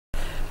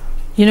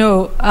You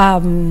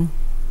know,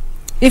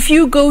 if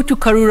you go to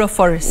Karura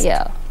Forest,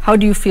 how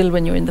do you feel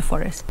when you're in the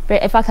forest?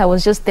 In fact, I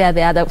was just there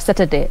the other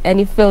Saturday, and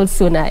it felt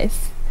so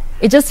nice.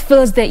 It just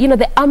feels the, you know,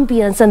 the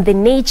ambience and the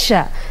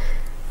nature.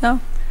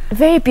 No?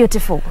 Very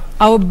beautiful.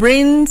 Our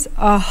brains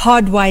are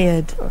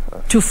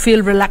hardwired to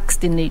feel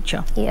relaxed in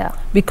nature. Yeah.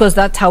 Because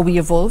that's how we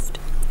evolved.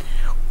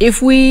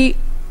 If we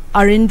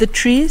are in the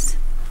trees,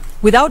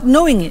 without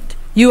knowing it,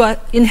 you are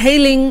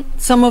inhaling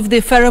some of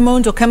the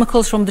pheromones or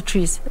chemicals from the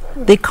trees.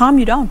 They calm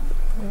you down.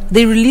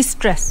 They release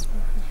stress.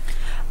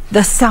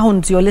 The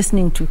sounds you're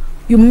listening to,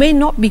 you may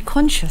not be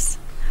conscious,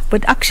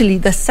 but actually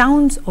the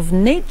sounds of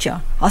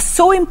nature are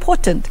so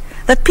important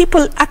that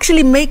people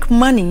actually make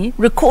money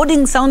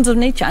recording sounds of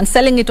nature and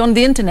selling it on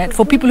the internet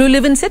for people who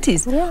live in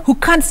cities, who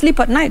can't sleep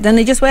at night, and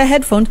they just wear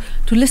headphones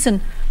to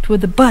listen to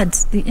the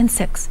birds, the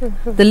insects,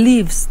 the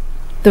leaves,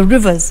 the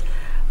rivers.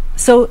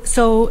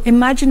 So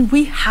imagine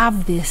we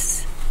have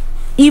this.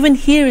 Even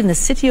here in the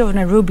city of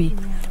Nairobi,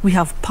 we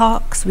have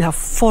parks, we have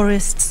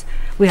forests,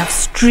 we have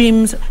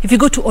streams. If you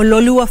go to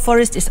Ololua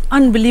Forest, it's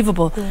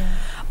unbelievable.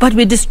 But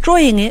we're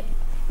destroying it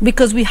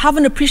because we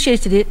haven't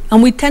appreciated it,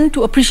 and we tend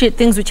to appreciate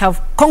things which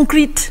have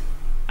concrete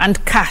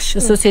and cash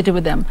associated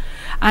with them.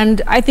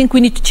 And I think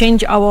we need to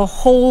change our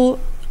whole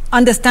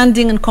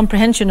understanding and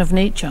comprehension of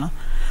nature.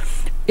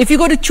 If you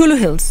go to Chulu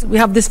Hills, we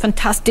have this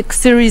fantastic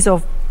series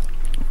of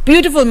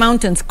beautiful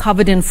mountains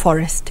covered in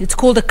forest. It's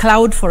called a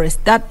cloud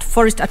forest. That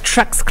forest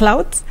attracts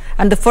clouds,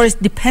 and the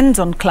forest depends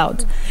on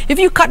clouds. If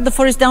you cut the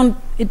forest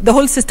down, the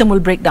whole system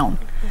will break down.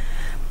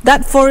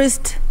 That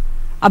forest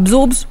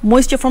absorbs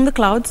moisture from the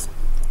clouds,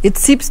 it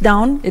seeps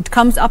down, it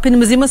comes up in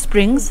Mzima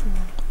Springs,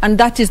 and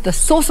that is the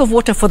source of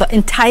water for the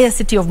entire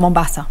city of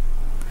Mombasa.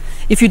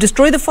 If you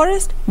destroy the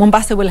forest,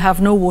 Mombasa will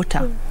have no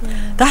water.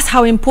 That's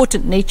how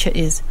important nature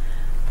is.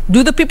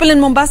 Do the people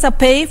in Mombasa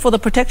pay for the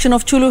protection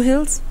of Chulu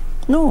Hills?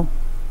 No.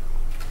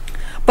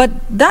 But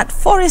that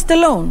forest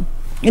alone,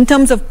 in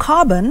terms of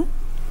carbon,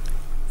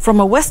 from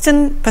a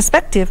Western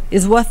perspective,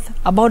 is worth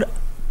about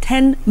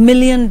 $10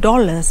 million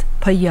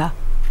per year.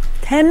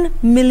 $10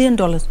 million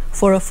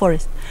for a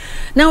forest.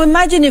 Now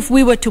imagine if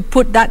we were to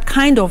put that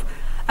kind of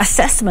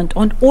assessment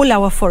on all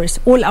our forests,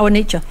 all our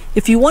nature.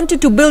 If you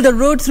wanted to build a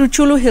road through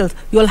Chulu Hills,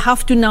 you'll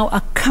have to now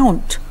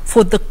account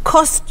for the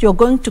cost you're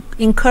going to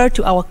incur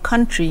to our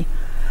country,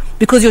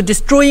 because you're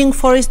destroying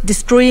forest,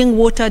 destroying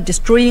water,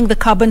 destroying the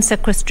carbon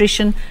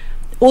sequestration.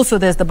 Also,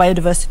 there's the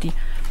biodiversity.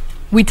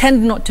 We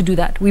tend not to do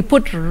that. We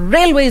put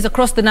railways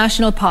across the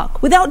national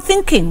park without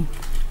thinking,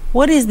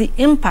 what is the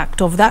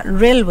impact of that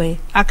railway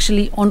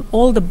actually on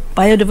all the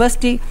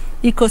biodiversity,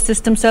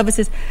 ecosystem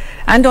services,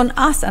 and on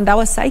us and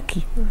our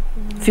psyche?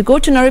 If you go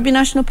to Nairobi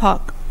National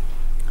Park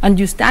and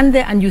you stand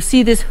there and you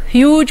see this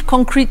huge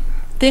concrete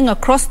thing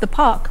across the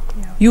park,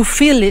 you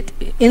feel it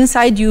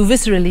inside you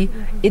viscerally.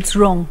 It's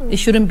wrong. It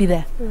shouldn't be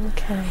there.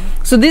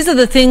 So these are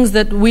the things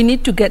that we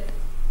need to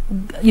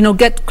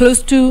get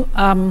close to.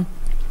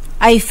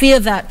 I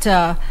fear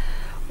that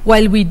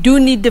while we do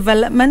need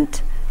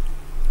development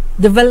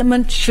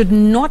should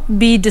not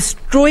be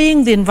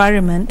destroying the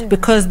environment,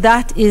 because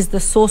that is the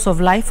source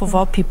of life of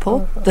our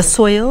people, the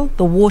soil,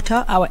 the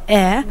water, our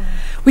air.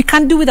 We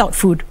can't do without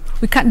food.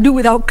 We can't do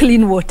without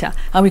clean water,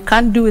 and we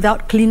can't do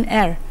without clean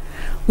air.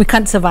 We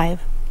can't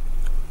survive.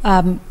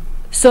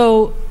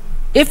 So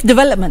if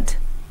development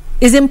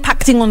is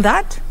impacting on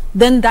that,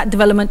 then that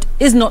development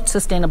is not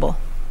sustainable.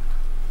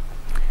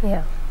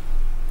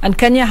 And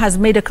Kenya has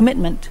made a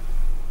commitment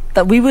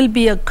that we will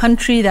be a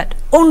country that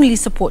only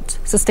supports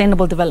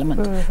sustainable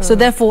development. So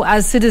therefore,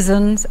 as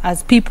citizens,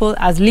 as people,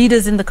 as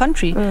leaders in the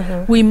country,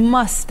 we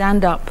must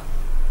stand up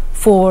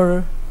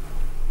for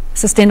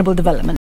sustainable development.